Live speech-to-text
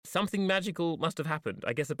Something magical must have happened.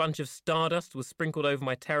 I guess a bunch of stardust was sprinkled over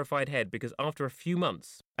my terrified head because after a few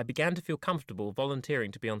months, I began to feel comfortable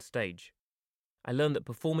volunteering to be on stage. I learned that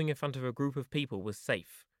performing in front of a group of people was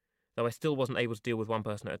safe, though I still wasn't able to deal with one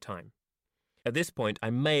person at a time. At this point, I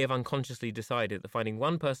may have unconsciously decided that finding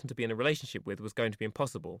one person to be in a relationship with was going to be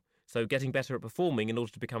impossible, so getting better at performing in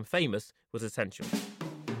order to become famous was essential.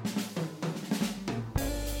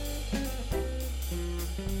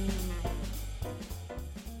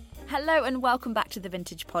 Hello and welcome back to the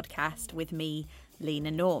Vintage Podcast with me, Lena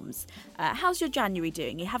Norms. How's your January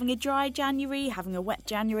doing? Are you having a dry January, having a wet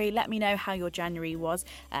January? Let me know how your January was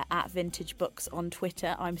at Vintage Books on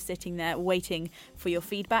Twitter. I'm sitting there waiting for your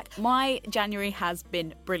feedback. My January has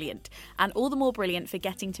been brilliant, and all the more brilliant for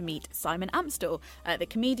getting to meet Simon Amstell, the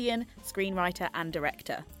comedian, screenwriter and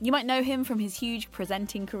director. You might know him from his huge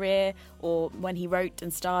presenting career, or when he wrote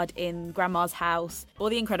and starred in Grandma's House, or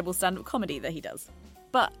the incredible stand-up comedy that he does.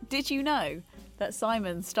 But did you know that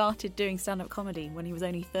Simon started doing stand-up comedy when he was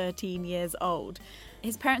only 13 years old?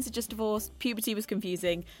 His parents had just divorced, puberty was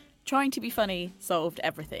confusing, trying to be funny solved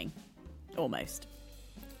everything. Almost.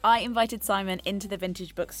 I invited Simon into the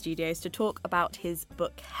Vintage Book Studios to talk about his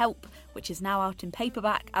book Help, which is now out in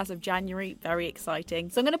paperback as of January. Very exciting.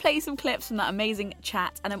 So I'm going to play you some clips from that amazing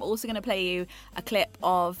chat, and I'm also going to play you a clip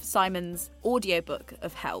of Simon's audiobook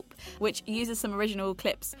of Help, which uses some original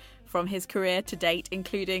clips from his career to date,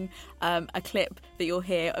 including a clip that you'll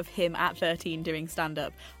hear of him at 13 doing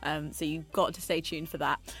stand-up. So you've got to stay tuned for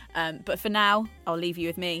that. But for now, I'll leave you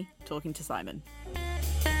with me talking to Simon.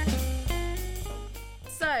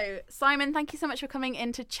 So, Simon, thank you so much for coming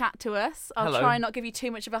in to chat to us. I'll try and not give you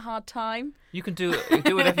too much of a hard time. You can do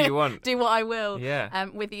whatever you want. Do what I will Yeah.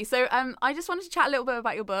 with you. So I just wanted to chat a little bit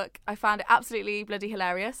about your book. I found it absolutely bloody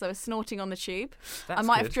hilarious. I was snorting on the tube. I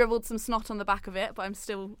might have dribbled some snot on the back of it, but I'm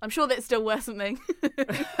sure that it's still worth something.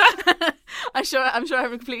 I'm sure I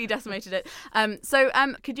haven't completely decimated it. So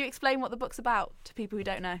could you explain what the book's about to people who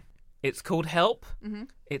don't know? It's called Help. Mm-hmm.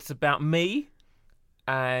 It's about me,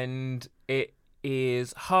 and it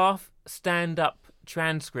is half stand-up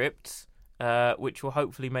transcripts, which will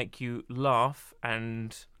hopefully make you laugh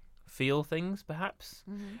and feel things, perhaps.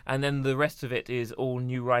 Mm-hmm. And then the rest of it is all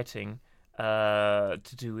new writing to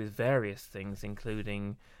do with various things,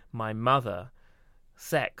 including my mother,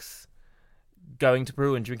 sex, going to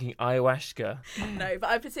Peru and drinking ayahuasca. No, but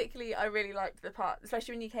I really liked the part,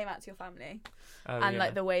 especially when you came out to your family And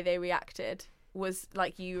like the way they reacted was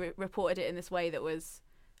like you reported it in this way that was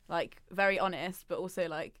like very honest, but also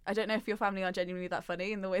like I don't know if your family are genuinely that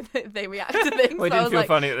funny in the way that they react to things. Well, it didn't feel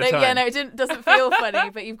funny at the time. Yeah, no, doesn't feel funny,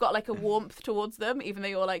 but you've got like a warmth towards them, even though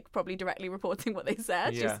you're like probably directly reporting what they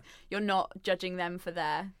said. Yeah. Just you're not judging them for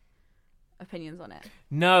their opinions on it.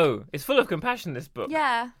 No, it's full of compassion, this book.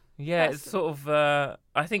 Yeah. Yeah, it's sort of.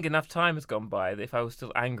 I think enough time has gone by that if I was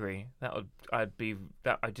still angry, I'd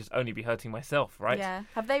just only be hurting myself, right? Yeah.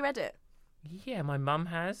 Have they read it? Yeah, my mum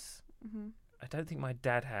has. Mm-hmm. I don't think my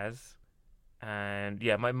dad has, and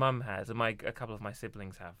yeah, my mum has, and a couple of my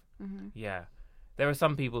siblings have. Mm-hmm. Yeah, there are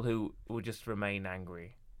some people who will just remain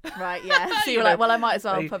angry. Right. Yeah. So you're like, well, I might as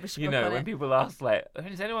well publish a book on when it. people ask like,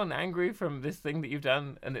 is anyone angry from this thing that you've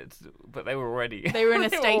done? But they were already. They were in a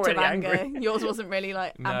they were state of already anger. angry. Yours wasn't really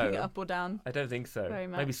like amping No. it up or down. I don't think so. Very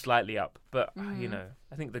much. Maybe slightly up, but Mm.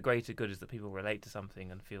 I think the greater good is that people relate to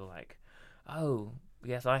something and feel like, oh,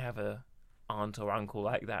 yes, I have a aunt or uncle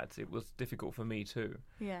like that. It was difficult for me too.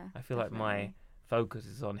 Yeah. I feel like my focus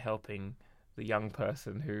is on helping the young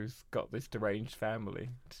person who's got this deranged family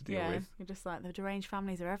to deal with. You're just like the deranged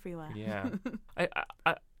families are everywhere. Yeah.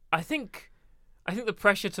 I think the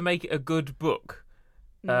pressure to make it a good book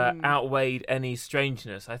outweighed any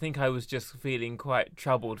strangeness. I think I was just feeling quite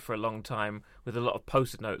troubled for a long time with a lot of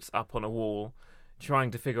post-it notes up on a wall,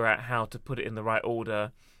 trying to figure out how to put it in the right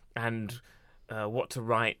order and what to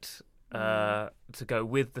write to go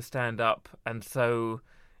with the stand-up. And so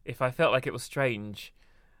if I felt like it was strange,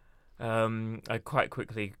 I quite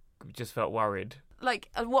quickly just felt worried. Like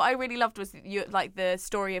what I really loved was the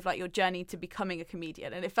story of like your journey to becoming a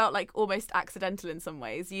comedian, and it felt like almost accidental in some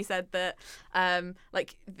ways. You said that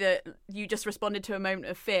you just responded to a moment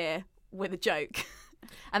of fear with a joke,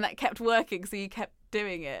 and that kept working, so you kept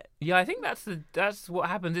doing it. Yeah, I think that's what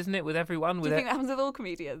happens, isn't it, with everyone? Do you think that happens with all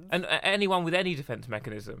comedians? And anyone with any defense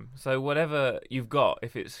mechanism. So whatever you've got,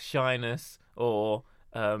 if it's shyness or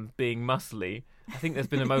being muscly, I think there's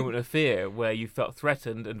been a moment of fear where you felt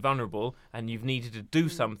threatened and vulnerable, and you've needed to do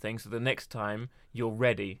something so the next time you're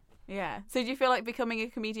ready. Yeah. So do you feel like becoming a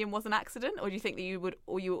comedian was an accident, or do you think that you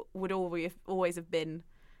would always have been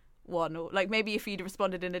one, or like maybe if you'd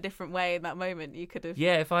responded in a different way in that moment, you could have.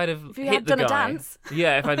 Yeah, if I'd have If you hit had the done guy, a dance,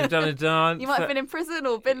 yeah, if I'd have done a dance, you might have been in prison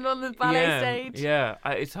or been on the ballet stage. Yeah,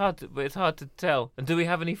 it's hard to tell. And do we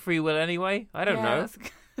have any free will anyway? I don't know.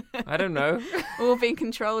 I don't know. We're all being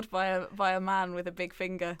controlled by a man with a big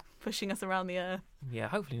finger pushing us around the earth. Yeah,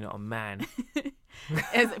 hopefully not a man.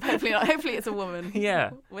 Hopefully not. Hopefully it's a woman.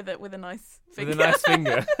 Yeah, with a nice finger. with a nice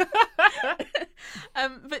finger.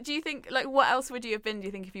 But do you think, like, what else would you have been, do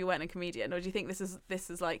you think, if you weren't a comedian? Or do you think this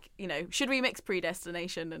is like, you know, should we mix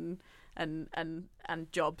predestination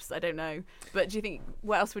and jobs? I don't know. But do you think,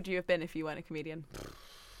 what else would you have been if you weren't a comedian?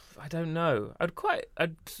 I don't know.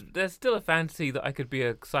 There's still a fantasy that I could be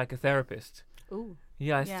a psychotherapist. Ooh.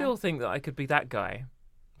 Yeah, I still think that I could be that guy.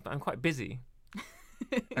 But I'm quite busy.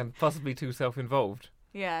 And possibly too self-involved.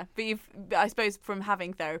 Yeah, but I suppose from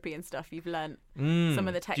having therapy and stuff, you've learnt some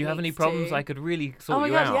of the techniques. Do you have any problems I could really sort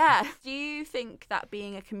you out? Oh my God, out? yeah. Do you think that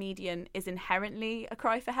being a comedian is inherently a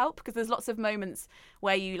cry for help? Because there's lots of moments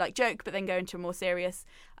where you like joke, but then go into a more serious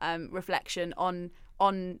reflection on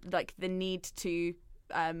like the need to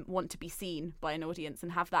want to be seen by an audience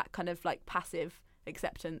and have that kind of like passive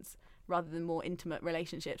acceptance rather than more intimate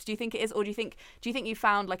relationships. Do you think it is, or do you think you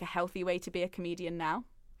found like a healthy way to be a comedian now?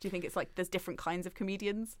 Do you think it's like there's different kinds of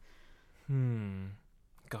comedians?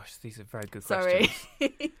 Gosh, these are very good questions.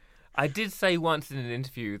 Sorry. I did say once in an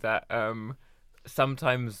interview that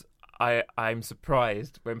sometimes I'm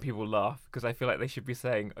surprised when people laugh because I feel like they should be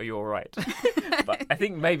saying, "Are you all right?" But I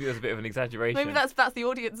think maybe it was a bit of an exaggeration. Maybe that's the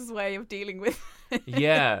audience's way of dealing with.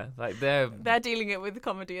 Yeah, like they're dealing it with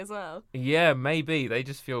comedy as well. Yeah, maybe they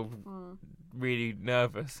just feel really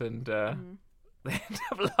nervous and they end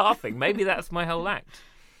up laughing. Maybe that's my whole act.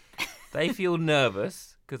 They feel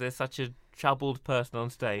nervous because they're such a troubled person on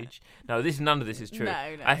stage. No, none of this is true.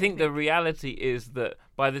 No, I think the reality is that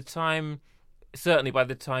by the time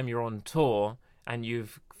you're on tour and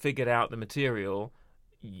you've figured out the material,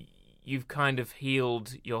 you've kind of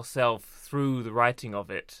healed yourself through the writing of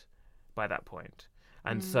it by that point.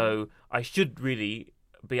 And so I should really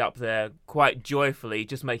be up there quite joyfully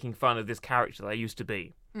just making fun of this character that I used to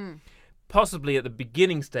be. Possibly at the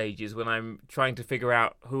beginning stages when I'm trying to figure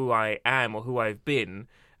out who I am or who I've been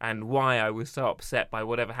and why I was so upset by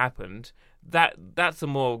whatever happened, that's a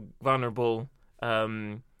more vulnerable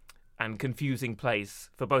and confusing place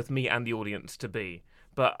for both me and the audience to be.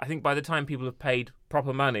 But I think by the time people have paid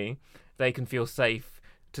proper money, they can feel safe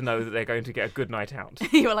to know that they're going to get a good night out.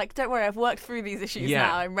 You're like, don't worry, I've worked through these issues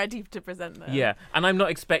now. I'm ready to present them. Yeah, and I'm not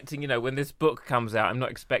expecting, when this book comes out, I'm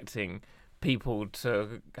not expecting people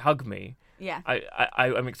to hug me. Yeah.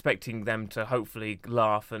 I'm expecting them to hopefully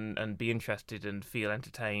laugh and be interested and feel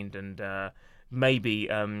entertained and maybe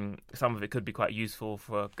some of it could be quite useful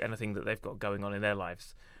for anything that they've got going on in their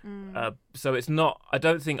lives. So it's not, I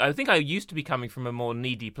think I used to be coming from a more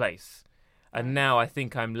needy place and now I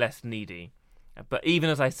think I'm less needy. But even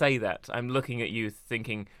as I say that, I'm looking at you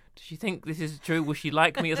thinking, does she think this is true? Will she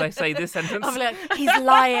like me as I say this sentence? I'm like, he's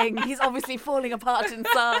lying. He's obviously falling apart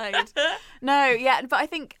inside. No, yeah, but I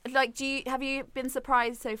think, like, have you been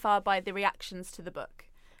surprised so far by the reactions to the book?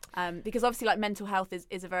 Because obviously, like, mental health is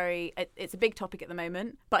it's a big topic at the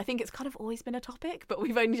moment, but I think it's kind of always been a topic, but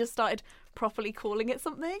we've only just started properly calling it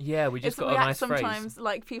something. Yeah, we just got a nice phrase. Sometimes,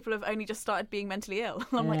 like, people have only just started being mentally ill.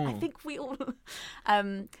 I'm like, I think we all.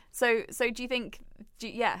 So do you think?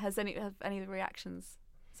 Have any of the reactions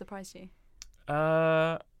surprised you?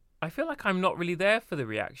 I feel like I'm not really there for the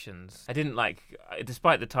reactions. I didn't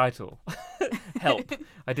despite the title, Help.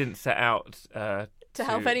 I didn't set out to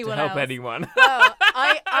help anyone. Well,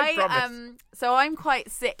 I so I'm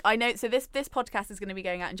quite sick. I know. So this podcast is going to be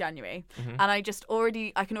going out in January, and I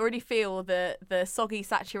can already feel the soggy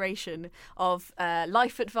saturation of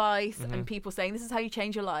life advice and people saying this is how you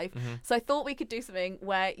change your life. So I thought we could do something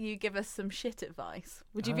where you give us some shit advice.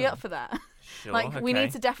 Would you be up for that? Sure, we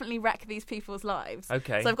need to definitely wreck these people's lives.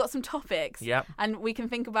 Okay. So I've got some topics. Yep. And we can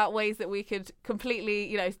think about ways that we could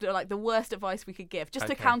completely, like the worst advice we could give, just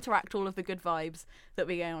to counteract all of the good vibes that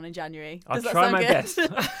we're going on in January. I'll try my best.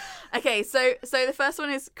 Okay, so the first one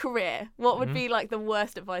is career. What would be like the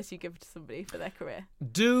worst advice you give to somebody for their career?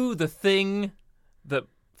 Do the thing that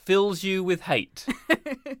fills you with hate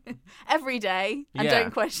every day, and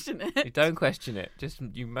don't question it. You don't question it. Just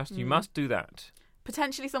you must do that.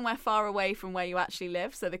 Potentially somewhere far away from where you actually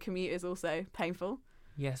live, so the commute is also painful.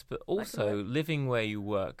 Yes, but also living where you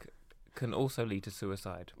work can also lead to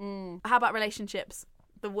suicide. How about relationships?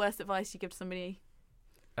 The worst advice you give to somebody?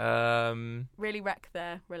 Really wreck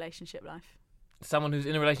their relationship life. Someone who's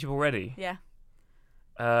in a relationship already? Yeah.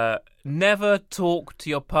 Never talk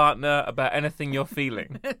to your partner about anything you're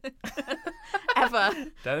feeling. ever.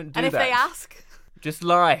 Don't do And if that. they ask, Just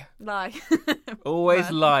lie. lie. Always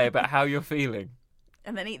Man. lie about how you're feeling.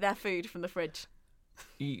 And then eat their food from the fridge.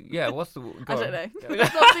 Yeah, what's the... Go I don't on. know.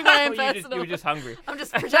 That's obviously my own You just- personal. you were just hungry. I'm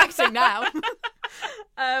just projecting now.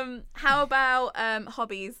 How about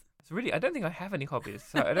hobbies? It's really... I don't think I have any hobbies.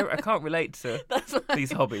 So I can't relate to That's what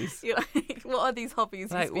these hobbies. You're like, what are these hobbies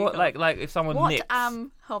you Like speak what? of? Like if someone What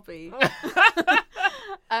knits. hobby?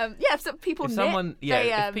 So people If knit. someone... Yeah,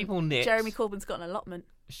 they, if people knit... Jeremy Corbyn's got an allotment.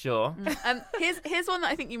 Sure. Here's one that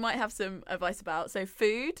I think you might have some advice about. So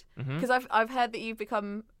food, because I've heard that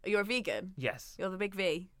you're a vegan. Yes. You're the big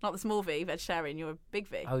V, not the small V, vegetarian. You're a big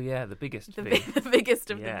V, Oh yeah, the biggest the, V. the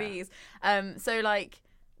biggest of Yeah. the Vs. So like,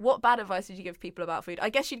 what bad advice would you give people about food? I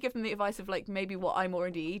guess you'd give them the advice of like maybe what I'm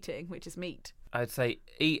already eating, which is meat. I'd say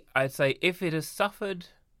eat. I'd say if it has suffered,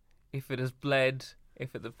 if it has bled,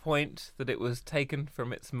 if at the point that it was taken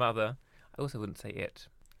from its mother. I also wouldn't say it.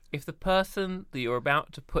 If the person that you're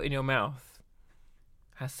about to put in your mouth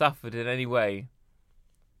has suffered in any way,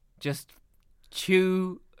 just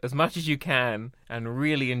chew as much as you can and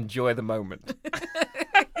really enjoy the moment.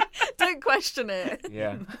 Don't question it.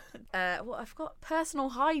 Yeah. Well, I've got personal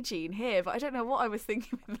hygiene here, but I don't know what I was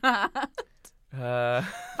thinking with that.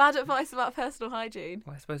 Bad advice about personal hygiene.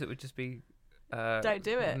 Well, I suppose it would just be... Don't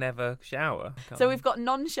do it. Never shower. So we've got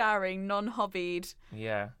non-showering, non-hobbied,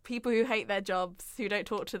 Yeah. people who hate their jobs, who don't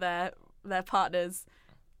talk to their partners,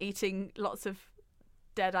 eating lots of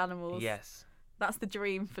dead animals. Yes. That's the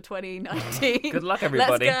dream for 2019. Good luck,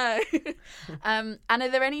 everybody. Let's go. And are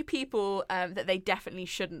there any people that they definitely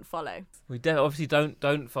shouldn't follow? We obviously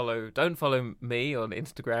don't follow me on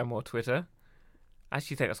Instagram or Twitter. I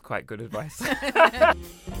actually think that's quite good advice.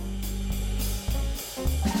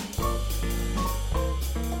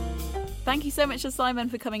 Thank you so much to Simon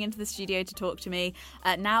for coming into the studio to talk to me.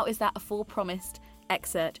 Now is that a full promised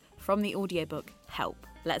excerpt from the audiobook Help.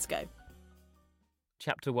 Let's go.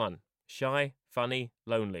 Chapter 1. Shy, funny,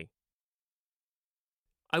 lonely.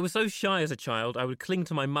 I was so shy as a child I would cling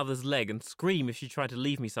to my mother's leg and scream if she tried to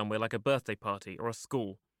leave me somewhere like a birthday party or a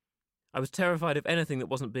school. I was terrified of anything that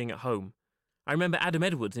wasn't being at home. I remember Adam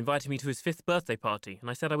Edwards invited me to his 5th birthday party and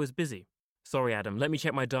I said I was busy. Sorry, Adam, let me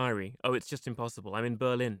check my diary. Oh, it's just impossible. I'm in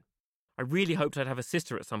Berlin. I really hoped I'd have a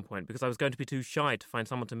sister at some point because I was going to be too shy to find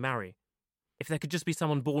someone to marry. If there could just be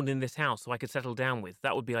someone born in this house who I could settle down with,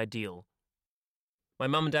 that would be ideal. My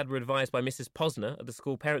mum and dad were advised by Mrs. Posner at the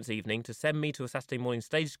school parents' evening to send me to a Saturday morning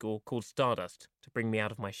stage school called Stardust to bring me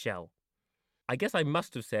out of my shell. I guess I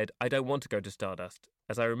must have said I don't want to go to Stardust,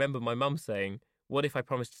 as I remember my mum saying, "What if I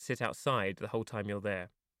promise to sit outside the whole time you're there?"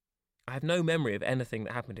 I have no memory of anything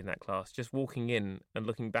that happened in that class, just walking in and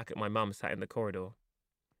looking back at my mum sat in the corridor.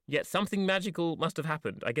 Yet something magical must have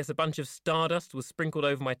happened. I guess a bunch of stardust was sprinkled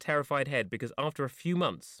over my terrified head because after a few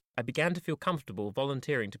months, I began to feel comfortable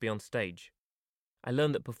volunteering to be on stage. I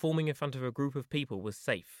learned that performing in front of a group of people was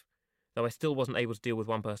safe, though I still wasn't able to deal with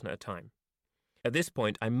one person at a time. At this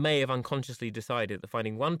point, I may have unconsciously decided that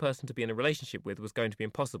finding one person to be in a relationship with was going to be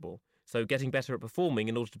impossible, so getting better at performing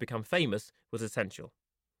in order to become famous was essential.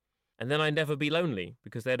 And then I'd never be lonely,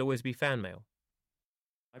 because there'd always be fan mail.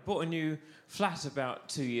 I bought a new flat about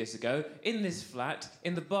 2 years ago. In this flat,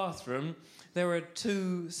 in the bathroom, there are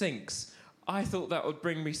 2 sinks. I thought that would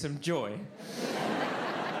bring me some joy.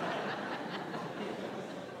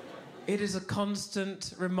 It is a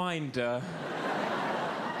constant reminder.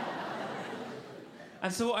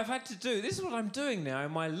 And so what I've had to do, this is what I'm doing now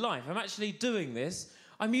in my life. I'm actually doing this.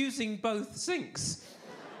 I'm using both sinks.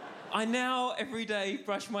 I now, every day,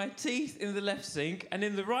 brush my teeth in the left sink, and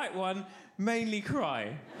in the right one, mainly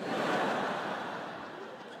cry.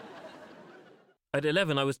 At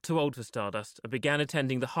 11, I was too old for Stardust and began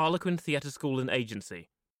attending the Harlequin Theatre School and Agency.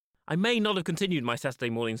 I may not have continued my Saturday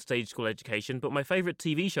morning stage school education, but my favourite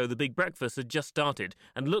TV show, The Big Breakfast, had just started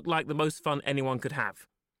and looked like the most fun anyone could have.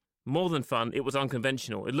 More than fun, it was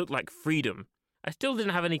unconventional. It looked like freedom. I still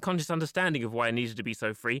didn't have any conscious understanding of why I needed to be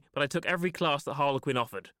so free, but I took every class that Harlequin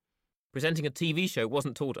offered. Presenting a TV show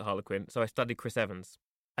wasn't taught at Harlequin, so I studied Chris Evans.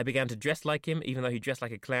 I began to dress like him, even though he dressed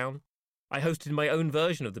like a clown. I hosted my own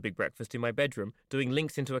version of The Big Breakfast in my bedroom, doing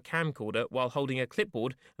links into a camcorder while holding a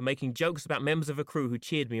clipboard and making jokes about members of a crew who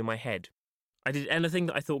cheered me in my head. I did anything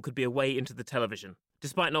that I thought could be a way into the television.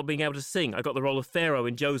 Despite not being able to sing, I got the role of Pharaoh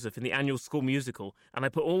in Joseph in the annual school musical, and I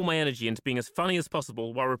put all my energy into being as funny as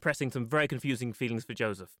possible while repressing some very confusing feelings for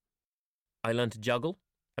Joseph. I learned to juggle,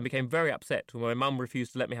 and became very upset when my mum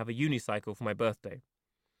refused to let me have a unicycle for my birthday.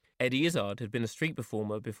 Eddie Izzard had been a street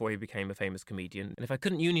performer before he became a famous comedian, and if I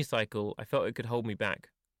couldn't unicycle, I felt it could hold me back.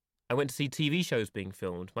 I went to see TV shows being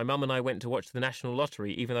filmed. My mum and I went to watch the National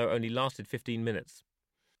Lottery, even though it only lasted 15 minutes.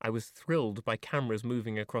 I was thrilled by cameras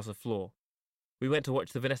moving across a floor. We went to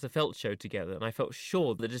watch the Vanessa Feltz show together, and I felt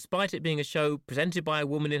sure that despite it being a show presented by a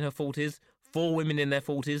woman in her 40s, 4 women in their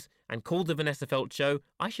 40s, and called the Vanessa Feltz Show,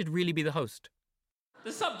 I should really be the host.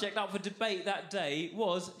 The subject up for debate that day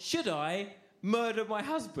was, should I murder my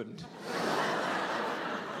husband?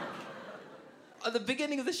 At the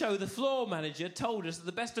beginning of the show, the floor manager told us that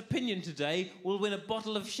the best opinion today will win a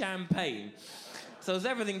bottle of champagne. So there's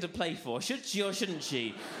everything to play for. Should she or shouldn't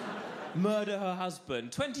she murder her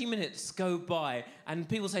husband? 20 minutes go by and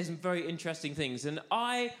people say some very interesting things. And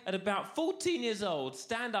I, at about 14 years old,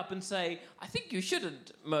 stand up and say, I think you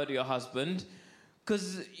shouldn't murder your husband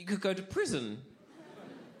because you could go to prison.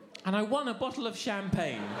 And I won a bottle of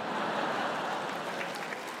champagne.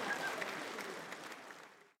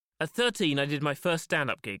 At 13, I did my first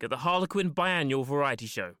stand-up gig at the Harlequin biannual variety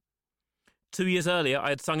show. 2 years earlier, I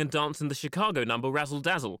had sung and danced in the Chicago number Razzle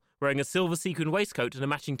Dazzle, wearing a silver sequin waistcoat and a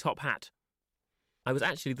matching top hat. I was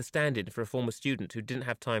actually the stand-in for a former student who didn't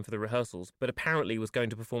have time for the rehearsals, but apparently was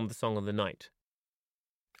going to perform the song on the night.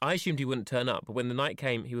 I assumed he wouldn't turn up, but when the night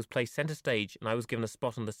came, he was placed centre stage and I was given a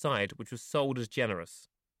spot on the side, which was sold as generous.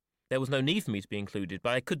 There was no need for me to be included,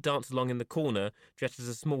 but I could dance along in the corner, dressed as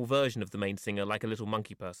a small version of the main singer, like a little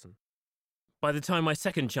monkey person. By the time my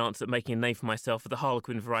second chance at making a name for myself at the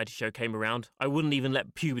Harlequin variety show came around, I wouldn't even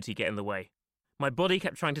let puberty get in the way. My body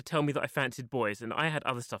kept trying to tell me that I fancied boys, and I had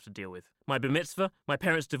other stuff to deal with. My bar mitzvah, my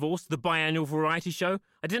parents' divorce, the biannual variety show.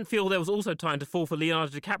 I didn't feel there was also time to fall for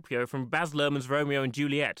Leonardo DiCaprio from Baz Luhrmann's Romeo and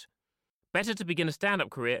Juliet. Better to begin a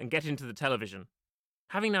stand-up career and get into the television.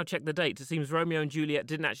 Having now checked the dates, it seems Romeo and Juliet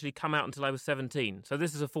didn't actually come out until I was 17, so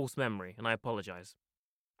this is a false memory, and I apologise.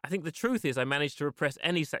 I think the truth is I managed to repress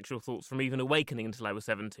any sexual thoughts from even awakening until I was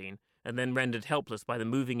 17, and then rendered helpless by the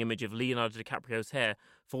moving image of Leonardo DiCaprio's hair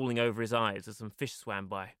falling over his eyes as some fish swam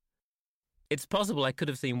by. It's possible I could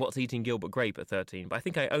have seen What's Eating Gilbert Grape at 13, but I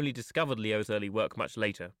think I only discovered Leo's early work much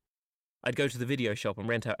later. I'd go to the video shop and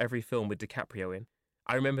rent out every film with DiCaprio in.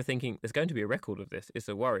 I remember thinking, there's going to be a record of this, it's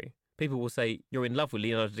a worry. People will say, you're in love with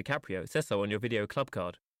Leonardo DiCaprio, it says so on your video club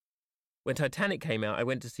card. When Titanic came out, I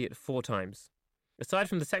went to see it 4 times. Aside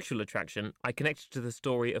from the sexual attraction, I connected to the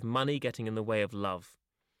story of money getting in the way of love.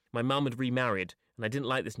 My mum had remarried, and I didn't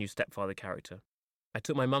like this new stepfather character. I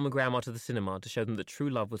took my mum and grandma to the cinema to show them that true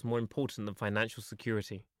love was more important than financial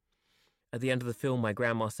security. At the end of the film, my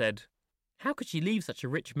grandma said, how could she leave such a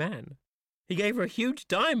rich man? He gave her a huge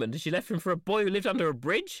diamond and she left him for a boy who lived under a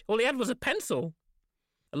bridge? All he had was a pencil.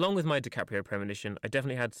 Along with my DiCaprio premonition, I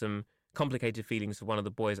definitely had some complicated feelings for one of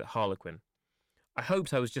the boys at Harlequin. I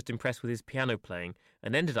hoped I was just impressed with his piano playing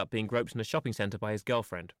and ended up being groped in a shopping centre by his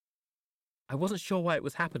girlfriend. I wasn't sure why it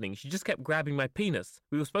was happening. She just kept grabbing my penis.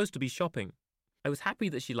 We were supposed to be shopping. I was happy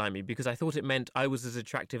that she liked me because I thought it meant I was as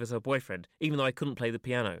attractive as her boyfriend, even though I couldn't play the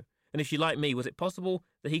piano. And if she liked me, was it possible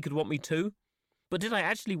that he could want me too? But did I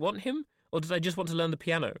actually want him? Or did I just want to learn the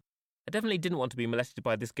piano? I definitely didn't want to be molested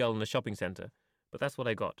by this girl in a shopping centre, but that's what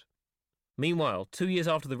I got. Meanwhile, 2 years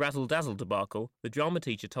after the Razzle Dazzle debacle, the drama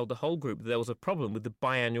teacher told the whole group that there was a problem with the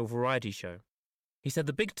biannual variety show. He said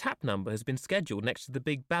the big tap number has been scheduled next to the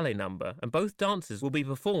big ballet number, and both dances will be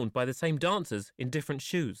performed by the same dancers in different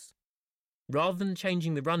shoes. Rather than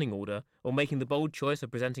changing the running order, or making the bold choice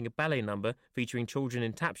of presenting a ballet number featuring children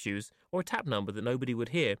in tap shoes, or a tap number that nobody would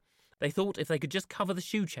hear, they thought if they could just cover the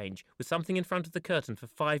shoe change with something in front of the curtain for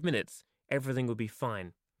 5 minutes, everything would be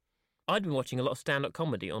fine. I'd been watching a lot of stand-up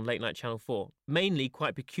comedy on Late Night Channel 4, mainly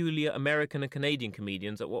quite peculiar American and Canadian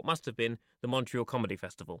comedians at what must have been the Montreal Comedy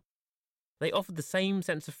Festival. They offered the same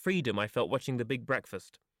sense of freedom I felt watching The Big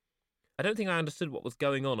Breakfast. I don't think I understood what was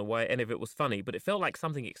going on or why any of it was funny, but it felt like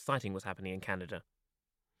something exciting was happening in Canada.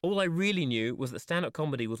 All I really knew was that stand-up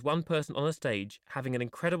comedy was one person on a stage having an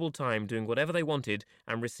incredible time doing whatever they wanted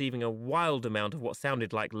and receiving a wild amount of what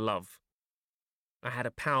sounded like love. I had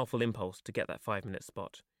a powerful impulse to get that 5-minute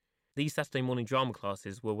spot. These Saturday morning drama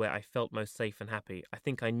classes were where I felt most safe and happy. I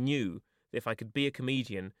think I knew that if I could be a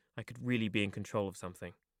comedian, I could really be in control of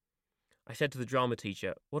something. I said to the drama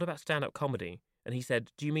teacher, what about stand-up comedy? And he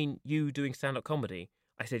said, do you mean you doing stand-up comedy?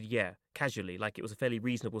 I said, yeah, casually, like it was a fairly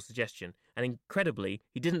reasonable suggestion. And incredibly,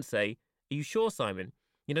 he didn't say, are you sure, Simon?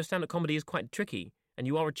 You know, stand-up comedy is quite tricky, and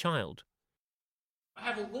you are a child. I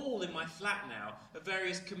have a wall in my flat now of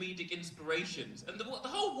various comedic inspirations, and the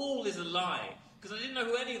whole wall is a lie, because I didn't know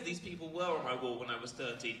who any of these people were on my wall when I was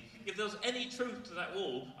 13. If there was any truth to that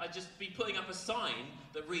wall, I'd just be putting up a sign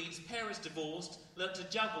that reads, parents divorced, learnt to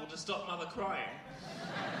juggle to stop mother crying.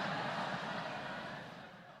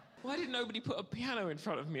 Why did nobody put a piano in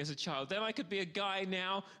front of me as a child? Then I could be a guy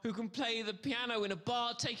now who can play the piano in a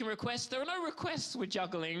bar, taking requests. There are no requests with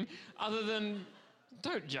juggling other than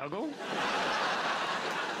Don't juggle.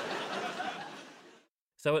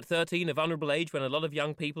 So at 13, a vulnerable age when a lot of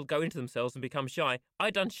young people go into themselves and become shy,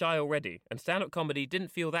 I'd done Shy already, and stand-up comedy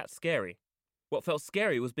didn't feel that scary. What felt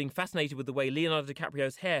scary was being fascinated with the way Leonardo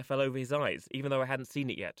DiCaprio's hair fell over his eyes, even though I hadn't seen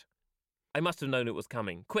it yet. I must have known it was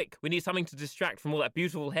coming. Quick, we need something to distract from all that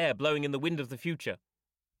beautiful hair blowing in the wind of the future.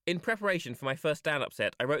 In preparation for my first stand-up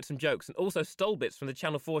set, I wrote some jokes and also stole bits from the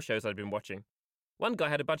Channel 4 shows I'd been watching. One guy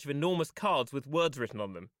had a bunch of enormous cards with words written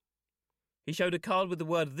on them. He showed a card with the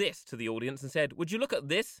word "this" to the audience and said, "Would you look at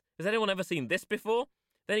this? Has anyone ever seen this before?"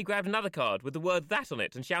 Then he grabbed another card with the word "that" on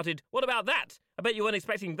it and shouted, "What about that? I bet you weren't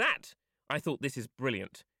expecting that." I thought this is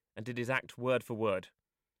brilliant, and did his act word for word.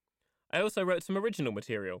 I also wrote some original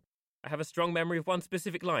material. I have a strong memory of one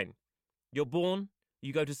specific line. You're born,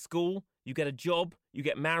 you go to school, you get a job, you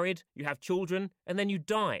get married, you have children, and then you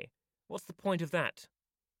die. What's the point of that?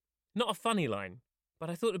 Not a funny line, but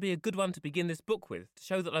I thought it would be a good one to begin this book with, to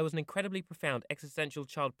show that I was an incredibly profound existential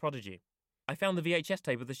child prodigy. I found the VHS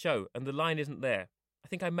tape of the show, and the line isn't there. I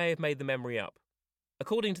think I may have made the memory up.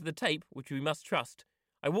 According to the tape, which we must trust,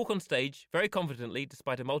 I walk on stage, very confidently,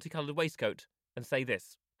 despite a multicoloured waistcoat, and say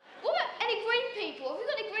this. What about any green people? Have we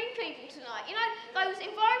got any green people tonight? You know, those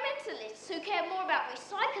environmentalists who care more about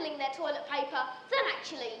recycling their toilet paper than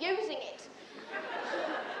actually using it.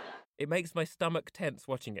 It makes my stomach tense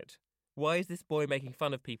watching it. Why is this boy making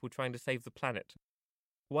fun of people trying to save the planet?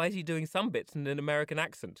 Why is he doing some bits in an American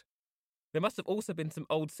accent? There must have also been some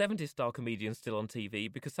old 70s-style comedians still on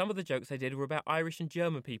TV, because some of the jokes I did were about Irish and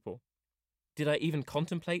German people. Did I even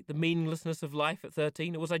contemplate the meaninglessness of life at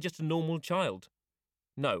 13, or was I just a normal child?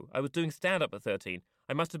 No, I was doing stand-up at 13.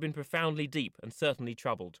 I must have been profoundly deep and certainly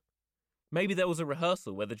troubled. Maybe there was a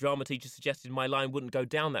rehearsal where the drama teacher suggested my line wouldn't go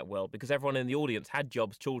down that well because everyone in the audience had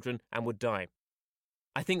jobs, children, and would die.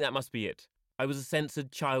 I think that must be it. I was a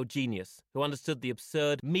censored child genius who understood the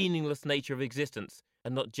absurd, meaningless nature of existence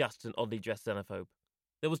and not just an oddly dressed xenophobe.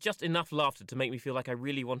 There was just enough laughter to make me feel like I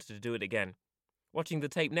really wanted to do it again. Watching the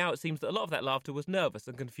tape now, it seems that a lot of that laughter was nervous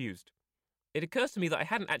and confused. It occurs to me that I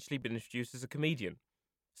hadn't actually been introduced as a comedian,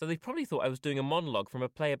 so they probably thought I was doing a monologue from a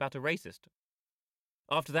play about a racist.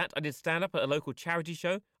 After that, I did stand-up at a local charity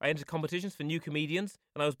show, I entered competitions for new comedians,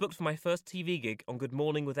 and I was booked for my first TV gig on Good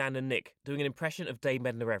Morning with Anne and Nick, doing an impression of Dame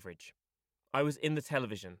Edna Everage. I was in the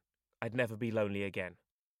television. I'd never be lonely again.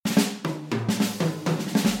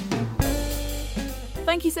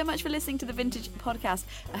 Thank you so much for listening to the Vintage Podcast.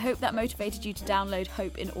 I hope that motivated you to download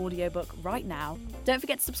Hope in audiobook right now. Don't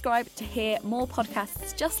forget to subscribe to hear more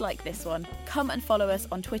podcasts just like this one. Come and follow us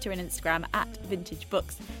on Twitter and Instagram at Vintage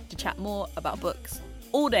Books to chat more about books.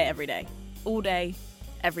 All day, every day. All day,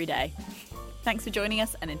 every day. Thanks for joining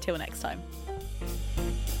us, and until next time.